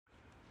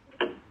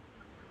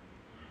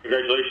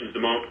Congratulations,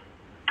 Damone.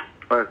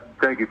 All right,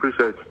 thank you.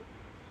 Appreciate you.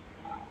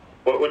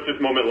 What's this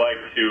moment like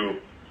to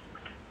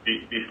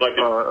be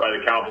selected by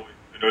the Cowboys?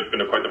 I know it's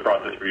been quite the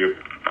process for you.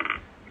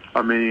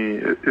 I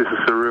mean, it's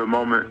a surreal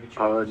moment.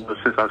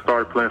 Since I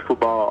started playing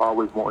football, I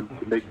always wanted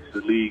to make it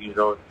to the league.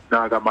 Now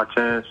I got my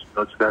chance.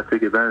 Just got to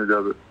take advantage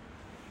of it.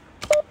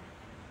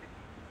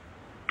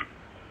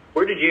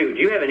 Do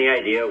you have any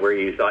idea where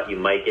you thought you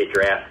might get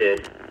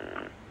drafted?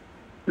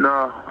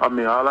 No, I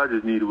mean, all I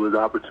just needed was the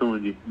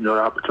opportunity. The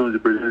opportunity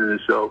presented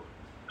itself,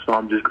 so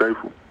I'm just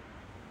grateful.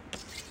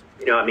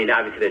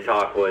 Obviously the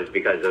talk was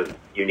because of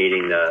you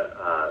needing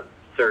the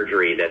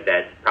surgery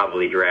that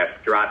probably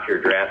dropped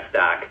your draft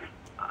stock.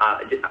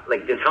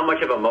 Just how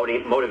much of a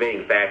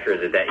motivating factor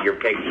is it that you're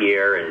picked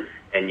here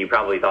and you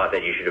probably thought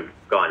that you should have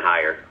gone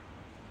higher?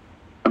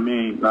 I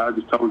mean, I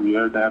just told you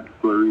everything happened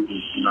for a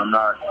reason. I'm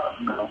not,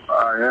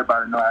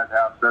 everybody knows I had to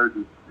have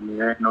surgery. I mean,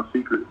 there ain't no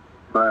secret.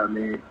 But, I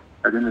mean,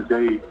 at the end of the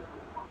day,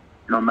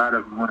 no matter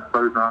if you win the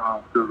first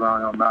round, fifth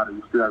round, it don't matter.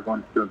 You still have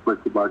to still play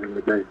football at the end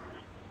of the day.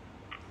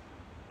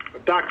 The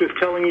doctor's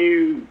telling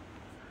you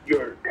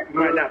you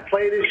might not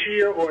play this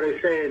year, or what are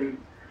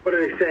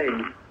they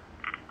saying?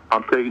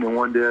 I'm taking it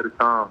one day at a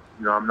time.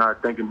 I'm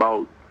not thinking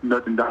about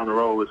nothing down the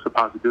road. It's a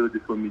possibility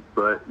for me,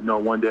 but,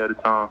 one day at a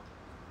time.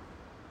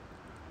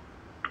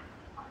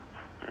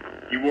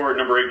 You wore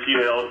number 18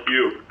 at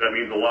LSU. That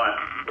means a lot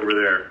over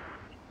there.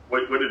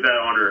 What does that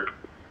honor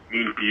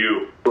mean to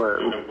you?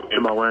 What,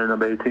 am I wearing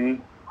number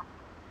 18?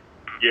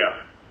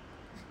 Yeah.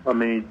 I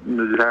mean,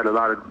 just had a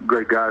lot of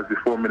great guys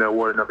before me that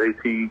wore number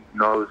 18. It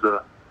was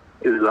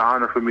an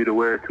honor for me to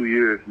wear it 2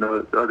 years.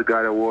 The other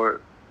guy that wore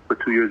it for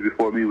 2 years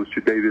before me was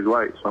Tre'Davious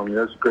White. So, I mean,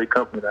 that's a great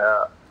company to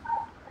have.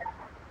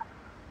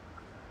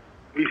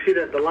 You see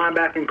that the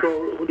linebacking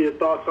core, what are your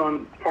thoughts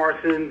on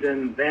Parsons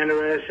and Van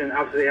Der Esch, and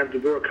obviously they have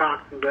Jabril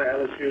Cox who was at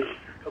LSU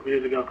a couple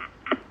years ago?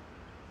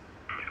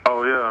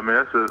 Oh, yeah, I mean,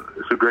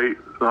 it's a great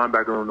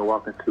linebacker room to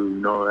walk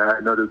into. I had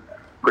another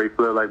great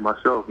player like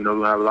myself. We're going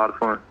to have a lot of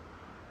fun.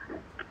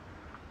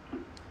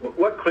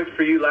 What clicked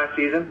for you last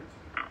season?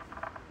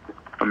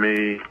 I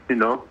mean,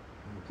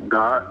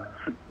 God,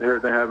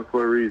 everything happened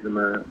for a reason,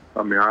 man.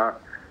 I mean,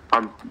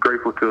 I'm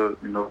grateful to,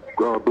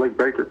 Blake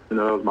Baker, that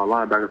was my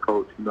linebacker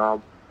coach.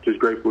 I'm just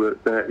grateful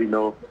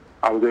that,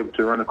 I was able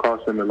to run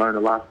across him and learn a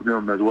lot from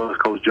him, as well as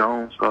Coach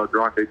Jones,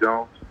 Durante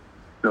Jones,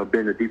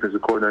 being the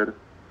defensive coordinator.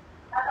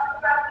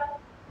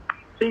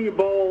 Senior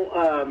Bowl,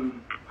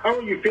 how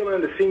were you feeling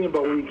in the Senior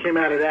Bowl when you came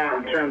out of that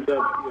in terms of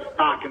your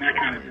stock and that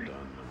kind of thing?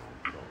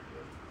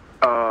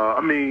 I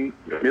mean,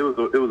 it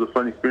was a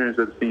fun experience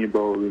at the Senior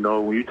Bowl.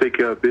 When you take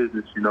care of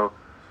business, you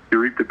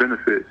reap the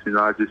benefits.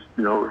 I just,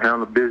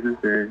 handled business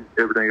and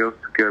everything else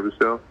took care of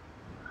itself.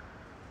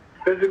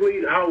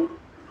 Physically, how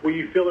were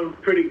you feeling?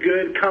 Pretty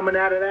good coming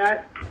out of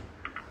that?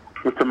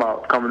 What's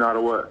about coming out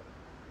of what?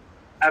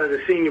 Out of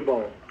the Senior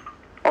Bowl.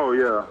 Oh,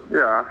 yeah.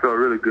 Yeah, I felt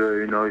really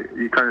good.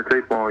 You turn the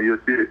tape on, you'll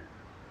see it.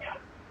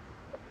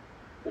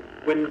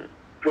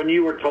 When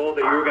you were told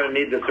that you were going to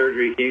need the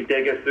surgery, can you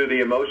take us through the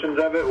emotions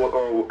of it,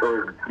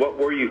 or what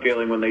were you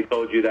feeling when they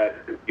told you that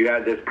you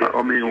had this?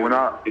 I mean, when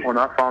I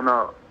found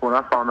out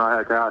I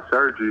had to have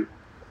surgery,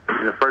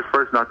 the first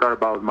person I thought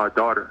about was my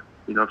daughter.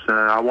 You know what I'm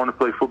saying? I want to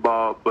play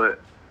football, but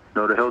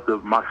the health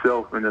of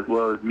myself and as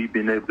well as me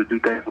being able to do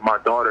things with my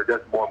daughter,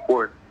 that's more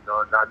important.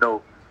 And I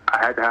know I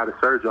had to have the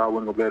surgery. I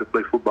wasn't going to be able to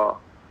play football.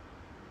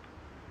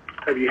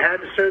 Have you had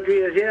the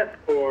surgery as yet,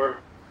 or?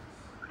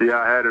 Yeah,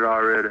 I had it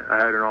already. I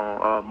had it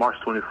on March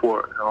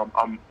 24th.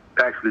 I'm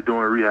actually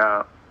doing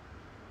rehab.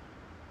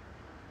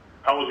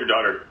 How old is your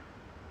daughter?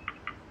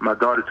 My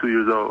daughter's 2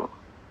 years old.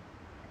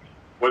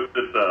 What's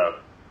this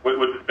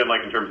been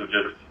like in terms of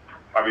just,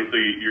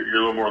 obviously you're a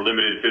little more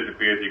limited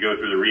physically as you go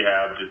through the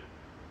rehab. Just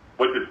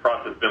what's this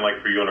process been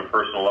like for you on a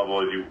personal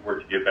level as you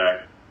work to get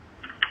back?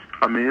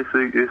 I mean, it's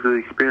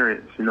an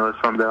experience.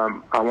 It's something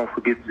that I won't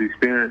forget this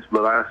experience.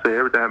 But like I say,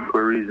 everything happens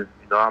for a reason.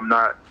 I'm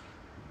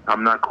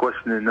not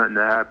questioning nothing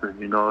that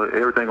happened.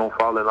 Everything gonna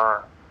fall in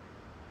line.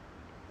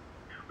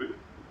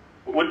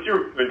 What's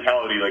your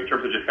mentality like in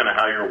terms of just kind of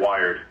how you're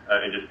wired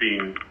and just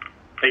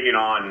taking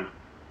on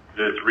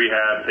this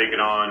rehab, taking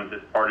on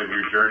this part of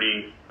your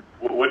journey?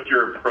 What's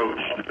your approach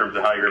in terms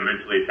of how you're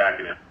mentally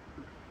attacking it?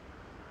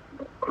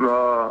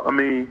 I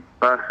mean,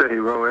 like I say,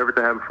 bro,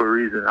 everything happened for a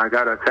reason. I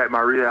gotta attack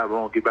my rehab. I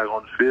won't get back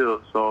on the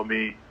field. So I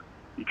mean,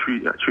 you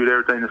treat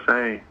everything the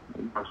same.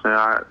 You know what I'm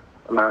saying?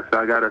 Like I said,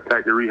 I got to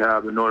attack the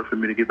rehab in order for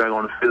me to get back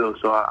on the field.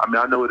 So, I mean,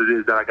 I know what it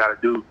is that I got to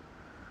do,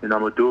 and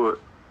I'm going to do it.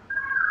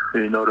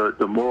 And,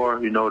 the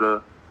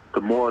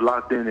more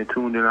locked in and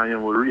tuned in I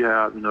am with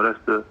rehab,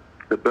 that's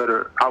the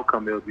better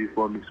outcome it'll be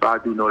for me. So I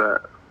do know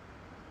that.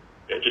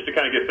 Yeah, just to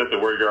kind of get a sense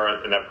of where you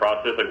are in that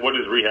process, like what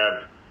does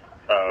rehab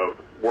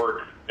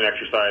work and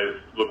exercise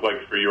look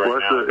like for you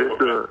right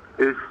now?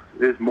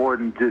 It's more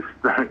than just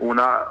like when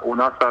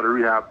I started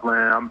rehab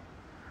plan,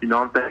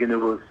 I'm thinking it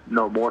was,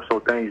 more so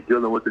things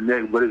dealing with the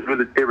neck, but it's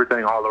really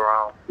everything all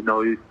around.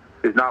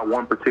 It's not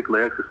one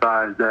particular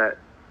exercise that,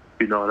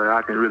 that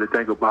I can really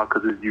think about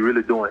because you're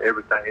really doing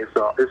everything. It's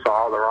an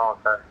all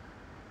around thing.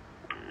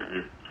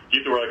 Mm-hmm. Do you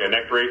have to wear like a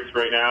neck brace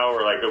right now,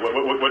 or like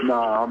what?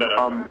 No,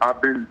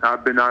 I've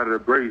been out of the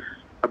brace.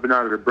 I've been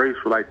out of the brace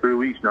for like 3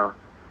 weeks now.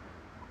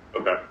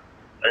 Okay.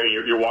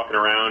 You're walking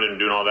around and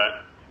doing all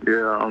that?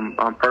 Yeah,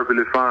 I'm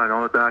perfectly fine. The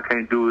only thing I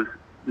can't do is,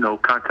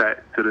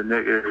 contact to the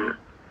neck area,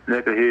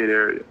 neck or head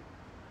area.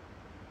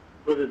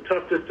 Was it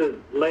tough just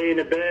to lay in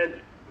the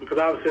bed? Because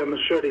obviously I'm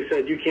sure they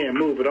said you can't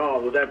move at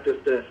all. Was that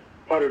just the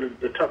part of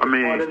the toughest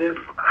part of this?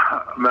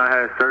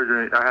 I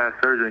had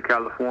surgery in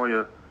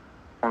California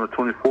on the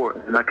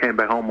 24th, and I came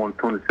back home on the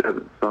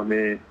 27th. So,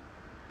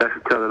 that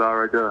should tell it all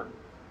right there.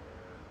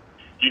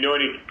 Do you know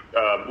any,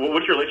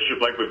 what's your relationship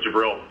like with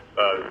Jabril,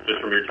 just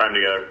from your time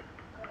together?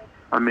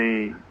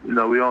 We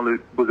only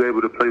was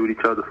able to play with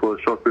each other for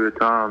a short period of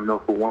time,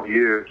 for 1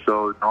 year.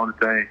 So the only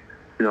thing,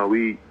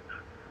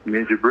 me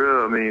and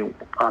Jabril,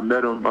 I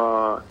met him,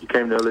 he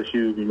came to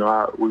LSU,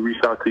 we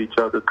reached out to each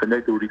other,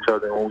 connected with each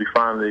other, and when we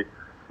finally,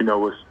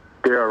 was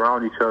there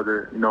around each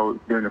other,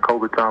 during the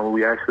COVID time when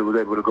we actually was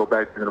able to go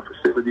back into the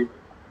facility,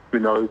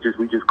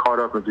 we just caught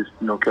up and just,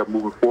 kept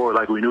moving forward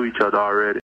like we knew each other already.